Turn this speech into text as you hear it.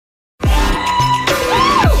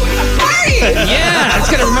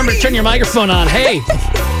got to remember to turn your microphone on. Hey,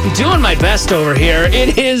 I'm doing my best over here.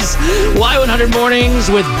 It is Y100 Mornings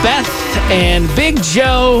with Beth and Big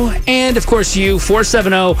Joe, and of course you,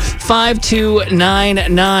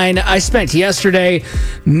 470-5299. I spent yesterday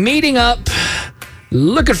meeting up,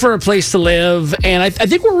 looking for a place to live, and I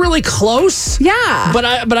think we're really close. Yeah. But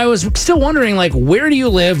I was still wondering, like, where do you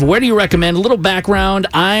live? Where do you recommend? A little background.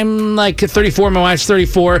 I'm like 34. My wife's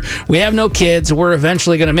 34. We have no kids. We're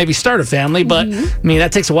eventually going to maybe start a family, but I mean,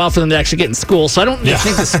 that takes a while for them to actually get in school. So I don't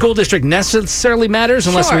think the school district necessarily matters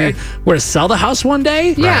unless we were to sell the house one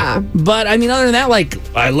day. Yeah. Right. But I mean, other than that, like,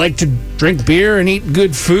 I like to drink beer and eat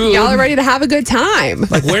good food. Y'all are ready to have a good time.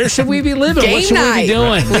 Like, where should we be living? Game What should night. we be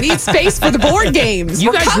doing? We need space for the board games.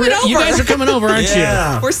 You guys are coming over, aren't you?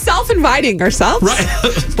 We're self-inviting ourselves. Right.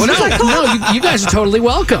 Well, no, you guys are totally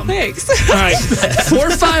welcome. Thanks. All right.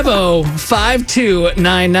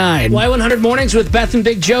 450-5299. Y100 Mornings with Beth and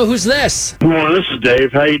Big Joe. Who's this? Good morning. This is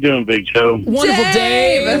Dave. How you doing, Big Joe? Wonderful,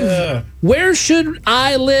 Dave. Where should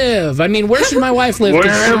I live? I mean, where should my wife live?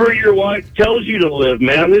 Wherever your wife tells you to live,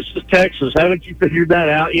 man. This is Texas. Haven't you figured that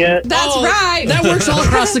out yet? That's right. That works all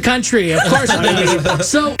across the country. Of course it does.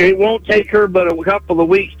 So It won't take her but a couple of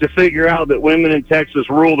weeks to figure out that women in Texas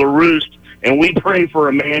rule the roost, and we pray for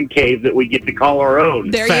a man cave that we get to call our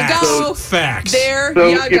own. There you go. Facts. There So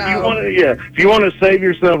you if go. you want to save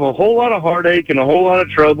yourself a whole lot of heartache and a whole lot of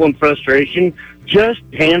trouble and frustration, just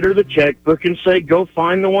hand her the checkbook and say, "Go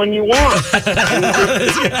find the one you want." So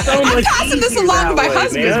I'm passing this easier along to that my way,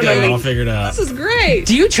 husband. man. Got it all figured out. This is great.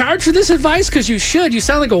 do you charge for this advice? Because you should. You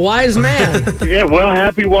sound like a wise man. Yeah, well,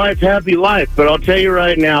 happy wife, happy life. But I'll tell you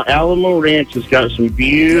right now, Alamo Ranch has got some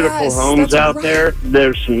beautiful Yes, homes that's out right. there.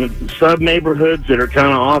 There's some sub-neighborhoods that are kind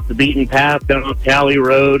of off the beaten path down on Tally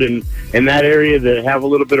Road and in that area that have a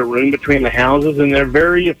little bit of room between the houses, and they're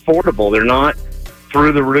very affordable. They're not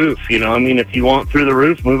through the roof, you know. I mean, if you want through the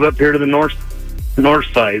roof, move up here to the north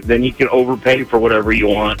side. Then you can overpay for whatever you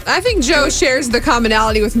want. I think Joe shares the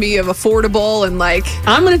commonality with me of affordable and like.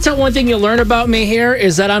 I'm going to tell one thing you'll learn about me here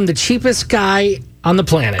is that I'm the cheapest guy on the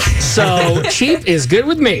planet. So cheap is good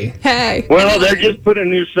with me. Hey. Well, they're just put a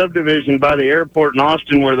new subdivision by the airport in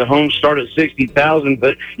Austin where the homes start at $60,000,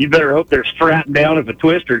 but you better hope they're strapped down if a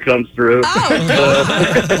twister comes through.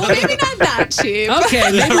 Oh, well, maybe not that cheap.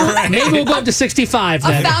 Okay, maybe we'll go up to 65 A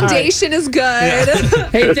then. foundation is good.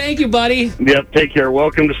 Hey, thank you, buddy. Yep, take care.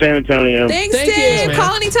 Welcome to San Antonio. Thanks, Thank you, Dave. man.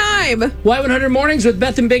 Call anytime. Y100 Mornings with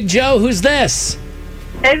Beth and Big Joe. Who's this?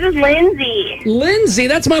 This is Lindsay Lindsay.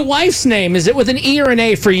 That's my wife's name. Is it with an E or an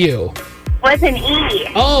A for you? with an E.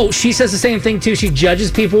 Oh, she says the same thing, too. She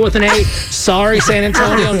judges people with an A. Sorry, San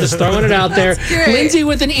Antonio. I'm just throwing it out there. great. Lindsay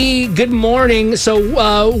with an E, good morning.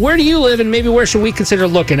 So where do you live, and maybe where should we consider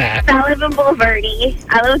looking at? I live in Boulevardy.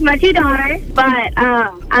 I live with my two daughters, but I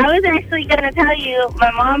was actually going to tell you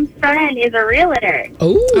my mom's friend is a realtor.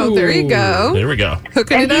 Oh, there you go. There we go.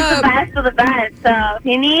 Hooking And it he's the up. best of the best. So if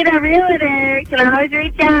you need a realtor, you can always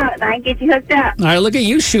reach out and I can get you hooked up. All right, look at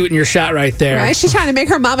you shooting your shot right there. Right? She's trying to make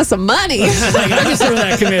her mama some money. Like, I can throw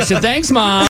that commission. Thanks, Mom.